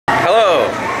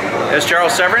It's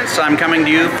Charles Severance. I'm coming to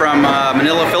you from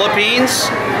Manila, Philippines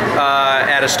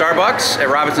at a Starbucks at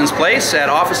Robinson's Place at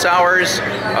office hours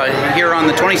here on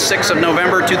the 26th of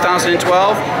November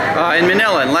 2012 in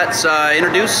Manila. And let's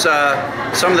introduce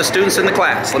some of the students in the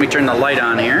class. Let me turn the light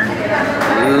on here.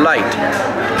 Light.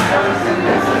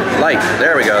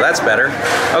 There we go. That's better.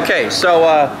 Okay,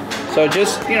 so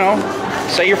just, you know,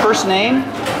 say your first name,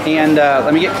 and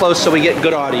let me get close so we get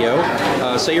good audio.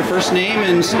 Say your first name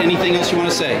and anything else you want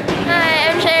to say. Hi,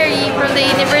 I'm Sherry from the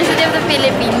University of the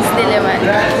Philippines, Diliman.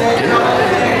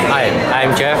 Hi,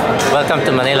 I'm Jeff. Welcome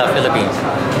to Manila, Philippines.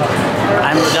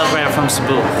 I'm Delbert from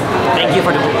Cebu. Thank you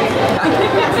for the book.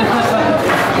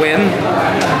 Win.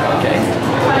 Okay.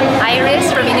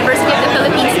 Iris from University of the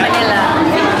Philippines, Manila.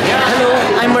 Hello,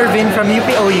 I'm Mervin from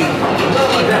UPOU.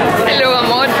 Hello,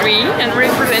 I'm Audrey, and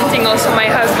representing also my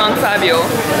husband Fabio.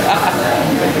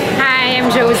 Hi, I'm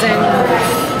Josen.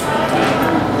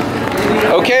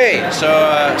 Okay,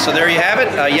 so there you have it.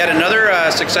 Yet another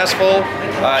successful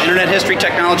Internet History,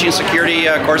 Technology, and Security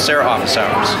Coursera office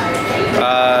hours.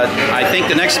 I think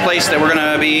the next place that we're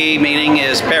going to be meeting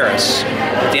is Paris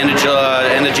at the end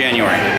of January.